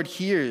 the Lord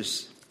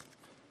hears.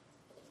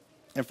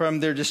 And from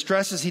their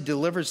distresses, he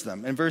delivers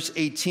them. In verse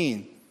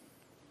 18,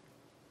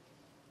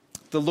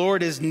 the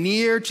Lord is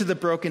near to the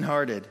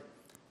brokenhearted,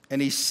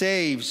 and he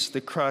saves the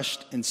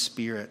crushed in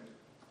spirit.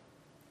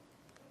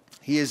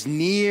 He is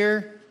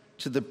near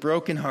to the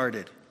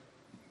brokenhearted,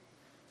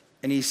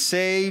 and he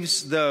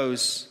saves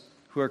those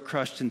who are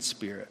crushed in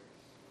spirit.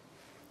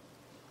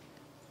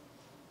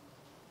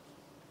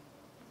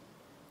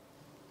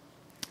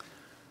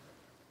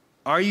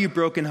 Are you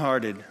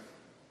brokenhearted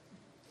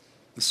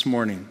this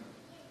morning?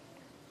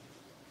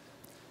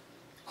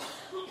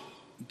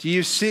 Do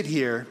you sit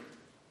here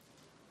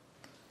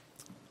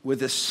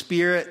with a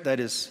spirit that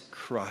is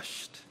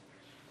crushed?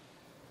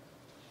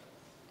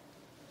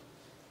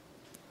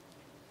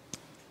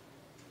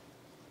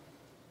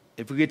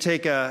 If we could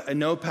take a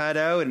notepad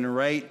out and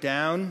write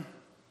down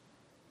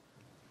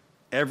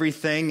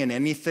everything and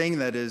anything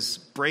that is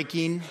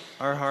breaking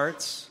our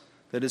hearts,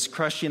 that is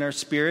crushing our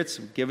spirits,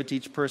 give it to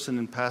each person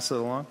and pass it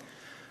along,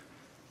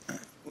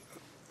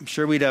 I'm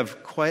sure we'd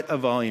have quite a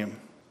volume.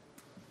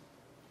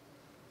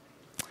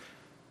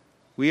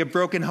 We have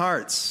broken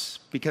hearts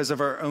because of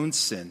our own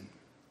sin,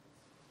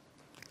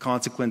 the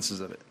consequences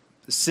of it,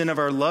 the sin of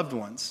our loved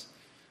ones,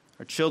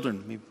 our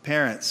children,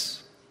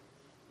 parents,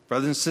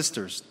 brothers and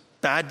sisters,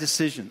 bad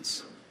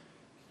decisions.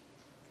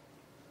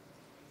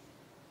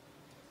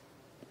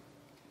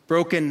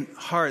 Broken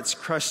hearts,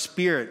 crushed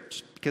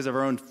spirit because of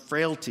our own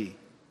frailty,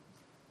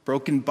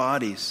 broken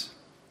bodies,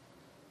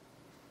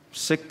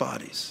 sick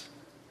bodies.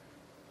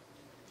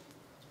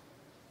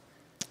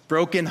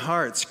 Broken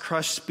hearts,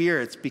 crushed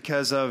spirits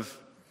because of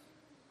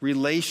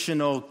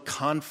relational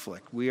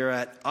conflict. We are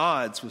at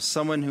odds with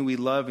someone who we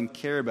love and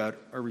care about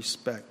or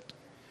respect.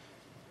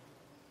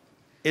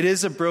 It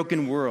is a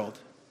broken world.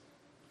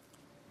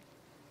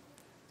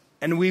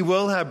 And we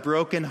will have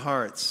broken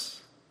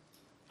hearts,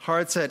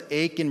 hearts that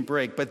ache and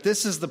break. But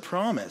this is the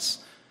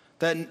promise,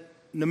 that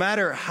no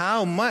matter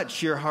how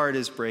much your heart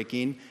is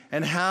breaking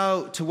and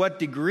to what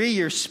degree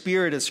your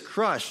spirit is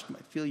crushed,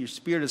 I feel your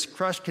spirit is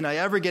crushed, can I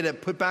ever get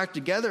it put back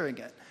together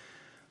again?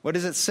 What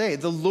does it say?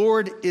 The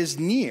Lord is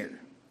near.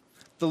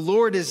 The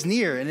Lord is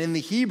near. And in the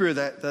Hebrew,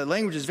 the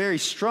language is very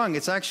strong.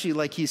 It's actually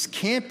like he's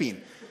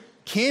camping.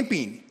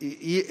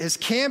 His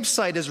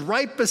campsite is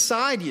right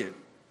beside you.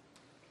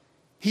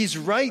 He's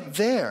right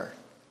there.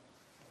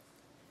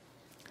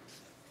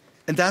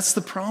 And that's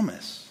the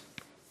promise.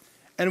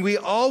 And we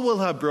all will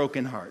have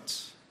broken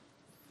hearts.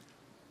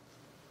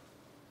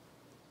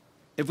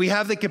 If we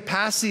have the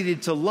capacity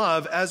to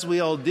love, as we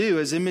all do,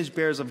 as image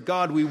bearers of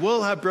God, we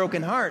will have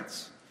broken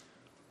hearts.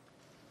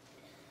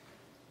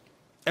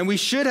 And we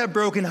should have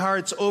broken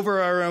hearts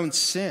over our own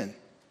sin.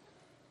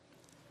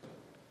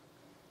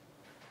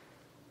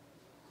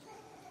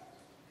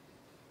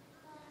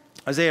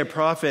 Isaiah the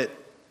prophet,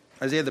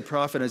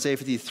 Isaiah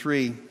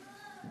 53,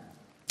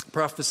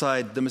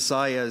 prophesied the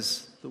Messiah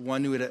as the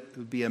one who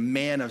would be a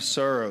man of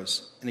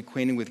sorrows and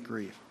acquainted with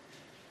grief.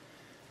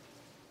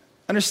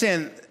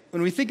 Understand,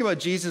 when we think about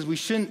Jesus, we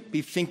shouldn't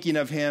be thinking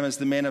of him as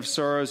the man of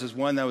sorrows, as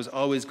one that was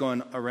always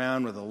going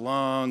around with a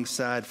long,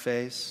 sad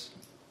face.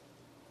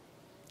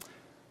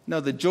 No,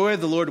 the joy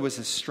of the Lord was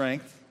his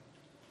strength.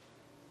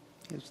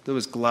 There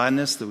was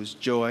gladness, there was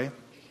joy.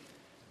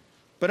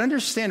 But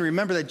understand,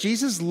 remember that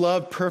Jesus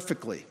loved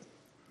perfectly.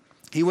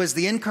 He was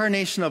the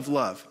incarnation of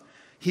love.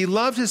 He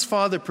loved his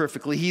Father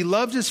perfectly. He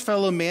loved his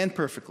fellow man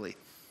perfectly.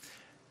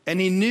 And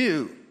he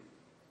knew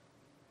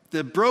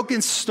the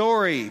broken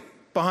story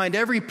behind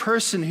every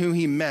person who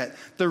he met,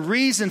 the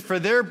reason for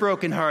their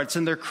broken hearts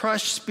and their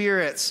crushed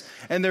spirits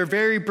and their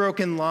very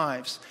broken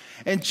lives.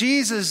 And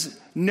Jesus,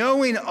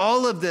 knowing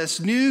all of this,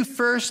 knew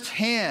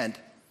firsthand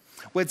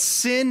what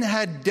sin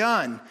had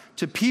done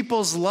to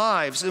people's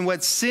lives and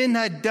what sin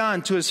had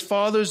done to his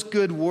Father's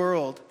good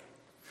world.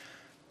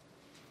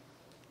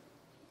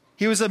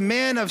 He was a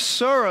man of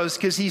sorrows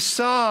because he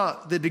saw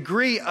the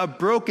degree of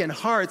broken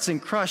hearts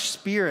and crushed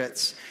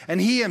spirits. And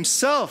he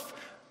himself,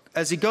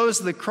 as he goes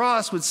to the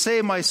cross, would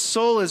say, my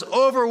soul is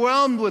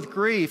overwhelmed with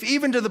grief,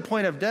 even to the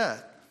point of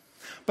death.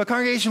 But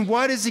congregation,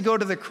 why does he go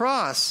to the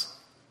cross?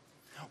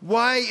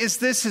 Why is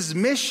this his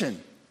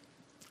mission?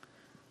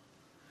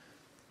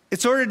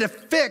 It's in order to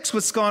fix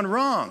what's gone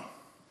wrong.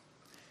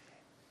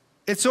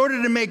 It's in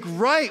order to make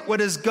right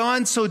what has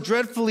gone so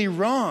dreadfully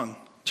wrong,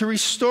 to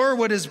restore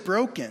what is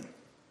broken.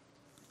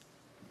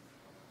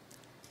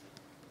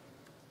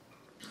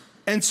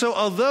 And so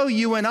although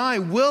you and I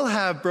will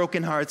have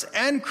broken hearts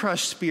and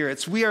crushed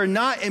spirits, we are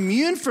not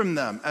immune from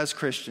them as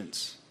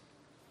Christians.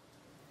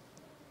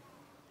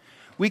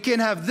 We can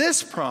have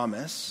this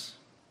promise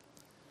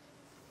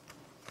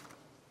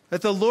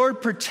that the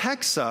Lord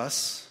protects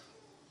us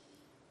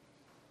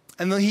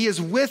and that he is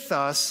with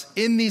us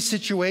in these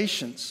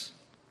situations.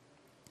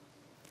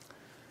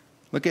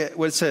 Look at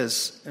what it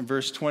says in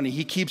verse 20.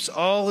 He keeps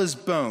all his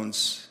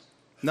bones.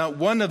 Not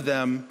one of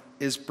them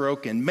is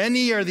broken.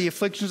 Many are the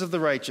afflictions of the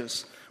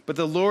righteous, but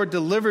the Lord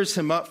delivers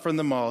him up from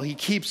them all. He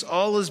keeps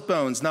all his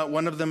bones. Not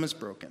one of them is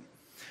broken.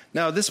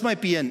 Now, this might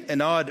be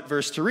an odd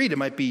verse to read. It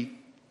might be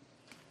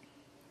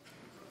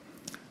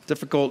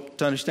difficult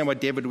to understand why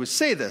David would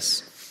say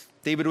this.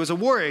 David was a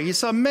warrior. He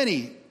saw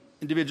many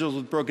individuals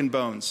with broken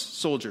bones,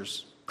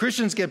 soldiers.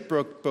 Christians get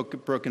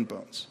broken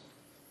bones.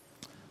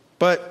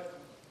 But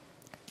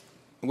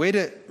a way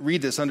to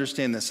read this,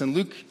 understand this. In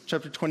Luke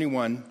chapter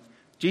 21,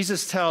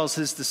 Jesus tells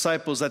his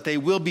disciples that they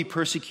will be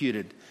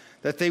persecuted,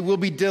 that they will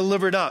be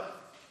delivered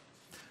up,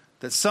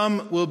 that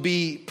some will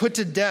be put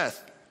to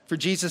death for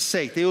Jesus'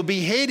 sake. They will be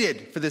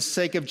hated for the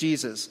sake of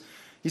Jesus.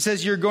 He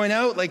says, you're going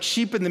out like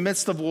sheep in the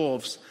midst of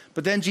wolves.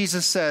 But then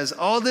Jesus says,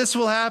 all this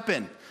will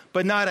happen,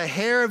 but not a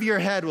hair of your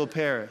head will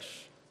perish.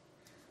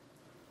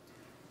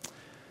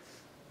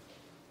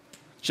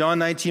 John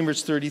 19,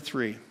 verse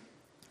 33.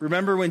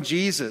 Remember when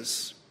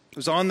Jesus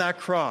was on that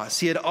cross,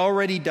 he had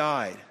already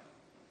died.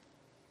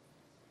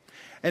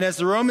 And as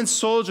the Roman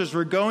soldiers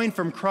were going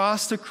from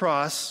cross to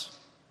cross,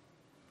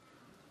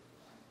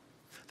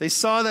 they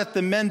saw that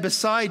the men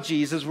beside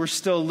Jesus were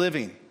still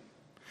living.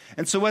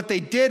 And so what they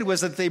did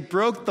was that they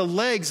broke the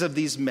legs of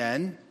these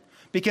men,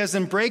 because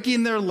in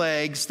breaking their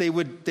legs, they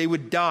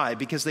would die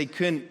because they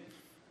couldn't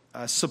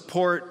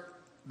support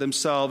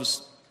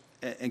themselves,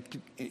 and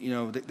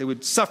they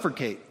would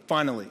suffocate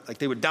finally, like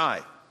they would die.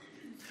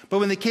 But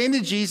when they came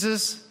to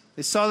Jesus,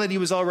 they saw that he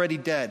was already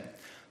dead.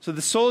 So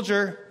the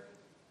soldier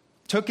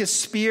took his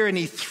spear and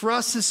he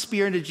thrust his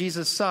spear into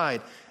Jesus'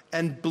 side,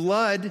 and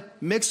blood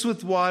mixed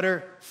with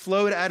water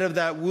flowed out of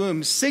that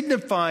wound,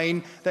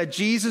 signifying that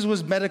Jesus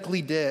was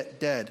medically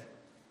dead.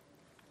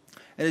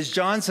 And as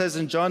John says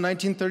in John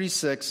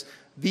 19:36,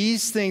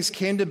 these things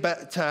came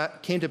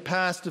to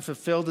pass to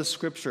fulfill the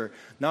scripture.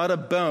 Not a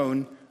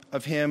bone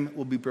of him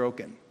will be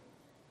broken.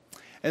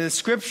 And the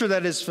scripture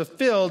that is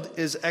fulfilled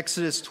is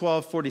Exodus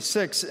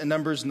 12:46 and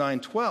Numbers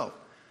 9:12,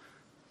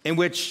 in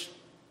which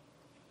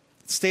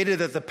stated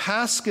that the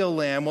Paschal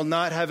lamb will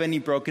not have any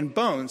broken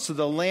bones. So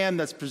the lamb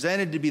that's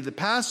presented to be the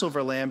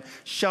Passover lamb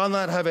shall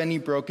not have any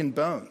broken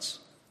bones.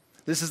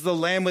 This is the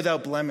lamb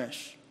without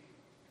blemish.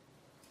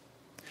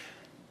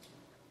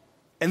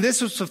 And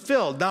this was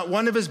fulfilled. Not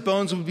one of his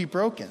bones would be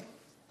broken.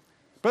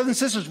 Brothers and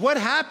sisters, what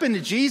happened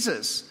to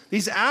Jesus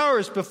these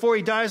hours before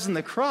he dies on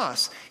the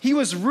cross? He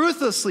was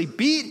ruthlessly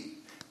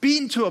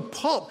beaten to a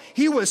pulp.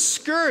 He was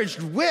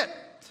scourged, whipped.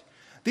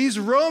 These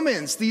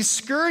Romans, these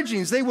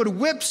scourgings, they would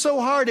whip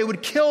so hard it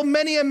would kill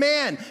many a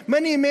man.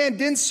 Many a man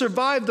didn't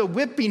survive the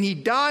whipping. He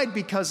died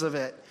because of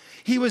it.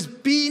 He was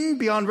beaten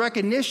beyond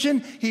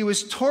recognition. He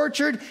was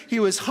tortured. He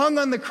was hung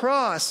on the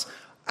cross.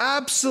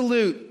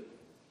 Absolute,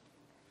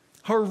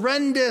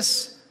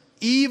 horrendous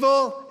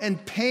evil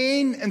and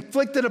pain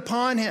inflicted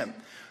upon him.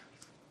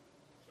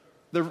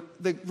 The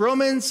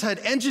Romans had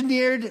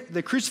engineered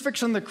the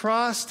crucifixion on the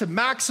cross to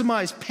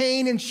maximize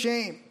pain and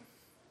shame.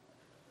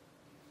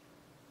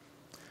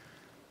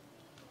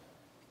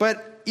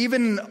 But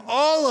even in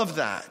all of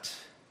that,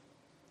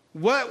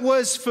 what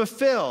was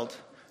fulfilled?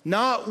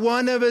 Not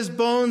one of his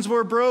bones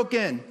were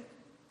broken.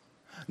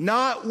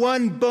 Not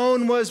one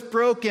bone was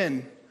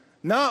broken.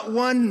 Not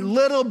one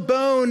little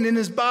bone in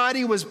his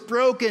body was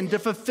broken to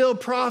fulfill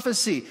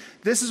prophecy.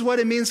 This is what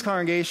it means,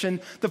 congregation.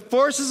 The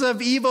forces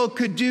of evil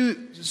could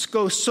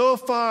go so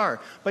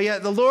far, but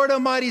yet the Lord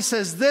Almighty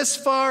says this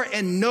far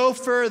and no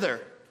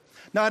further.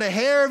 Not a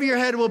hair of your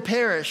head will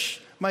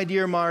perish, my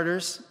dear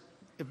martyrs,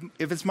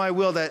 if it's my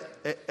will that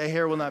a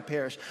hair will not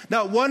perish.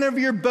 Not one of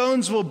your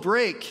bones will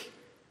break,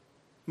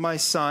 my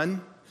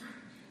son.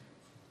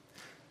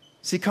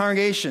 See,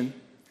 congregation,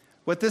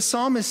 what this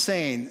psalm is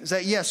saying is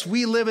that, yes,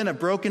 we live in a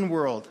broken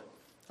world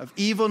of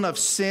evil and of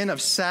sin,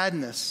 of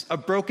sadness,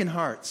 of broken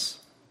hearts.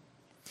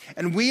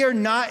 And we are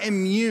not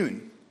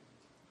immune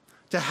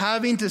to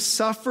having to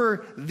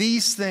suffer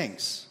these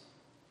things.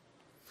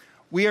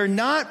 We are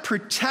not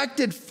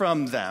protected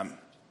from them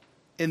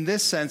in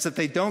this sense that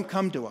they don't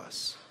come to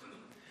us.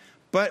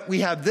 But we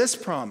have this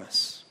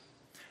promise.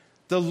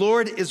 The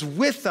Lord is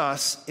with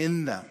us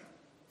in them.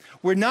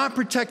 We're not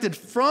protected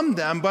from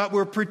them, but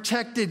we're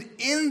protected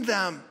in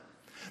them.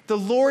 The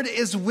Lord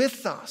is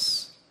with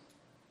us.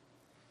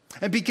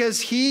 And because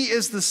he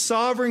is the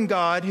sovereign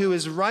God who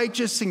is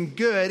righteous and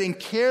good and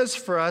cares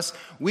for us,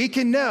 we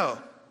can know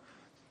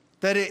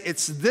that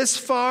it's this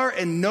far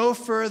and no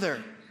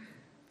further.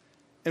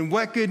 And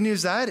what good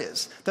news that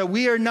is. That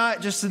we are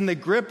not just in the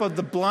grip of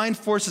the blind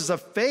forces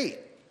of fate.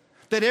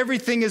 That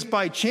everything is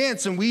by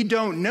chance and we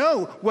don't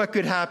know what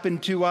could happen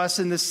to us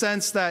in the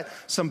sense that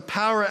some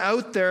power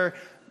out there,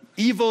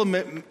 evil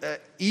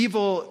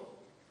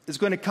is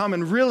going to come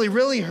and really,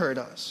 really hurt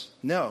us.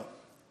 No.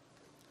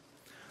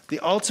 The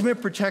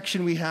ultimate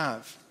protection we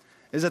have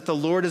is that the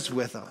Lord is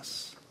with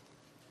us.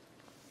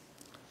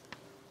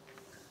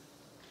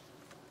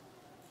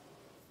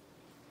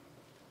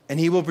 And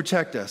he will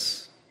protect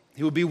us.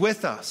 He will be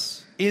with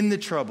us in the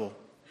trouble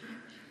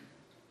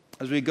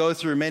as we go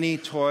through many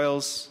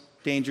toils,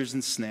 dangers,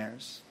 and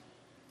snares.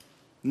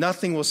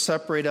 Nothing will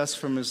separate us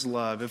from his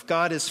love. If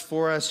God is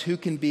for us, who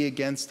can be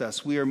against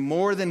us? We are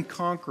more than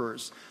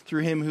conquerors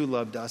through him who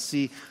loved us.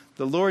 See,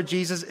 the Lord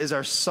Jesus is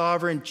our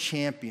sovereign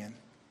champion.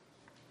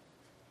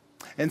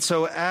 And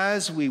so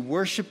as we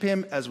worship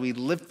him, as we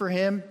live for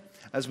him,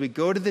 as we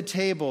go to the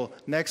table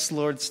next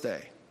Lord's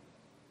Day,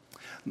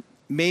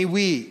 may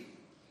we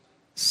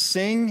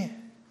sing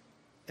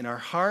in our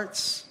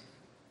hearts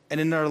and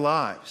in our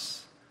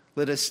lives.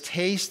 Let us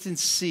taste and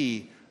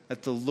see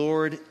that the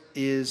Lord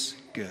is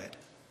good.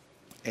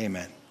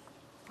 Amen.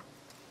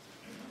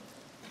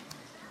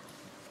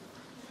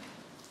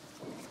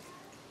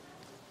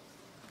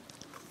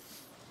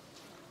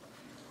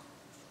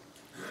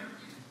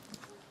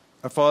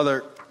 Our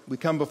Father, we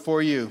come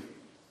before you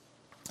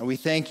and we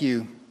thank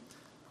you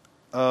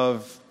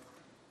of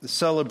the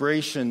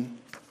celebration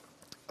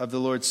of the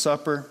Lord's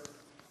Supper,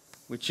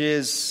 which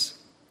is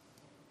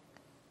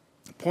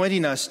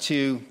pointing us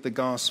to the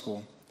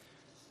gospel.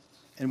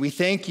 And we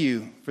thank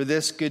you for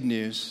this good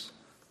news.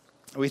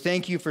 We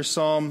thank you for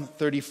Psalm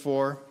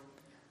 34,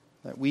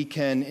 that we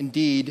can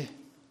indeed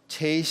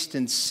taste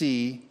and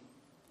see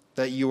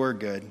that you are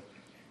good.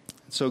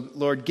 So,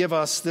 Lord, give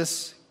us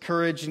this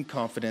courage and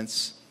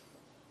confidence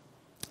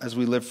as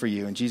we live for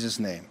you. In Jesus'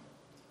 name,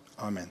 amen.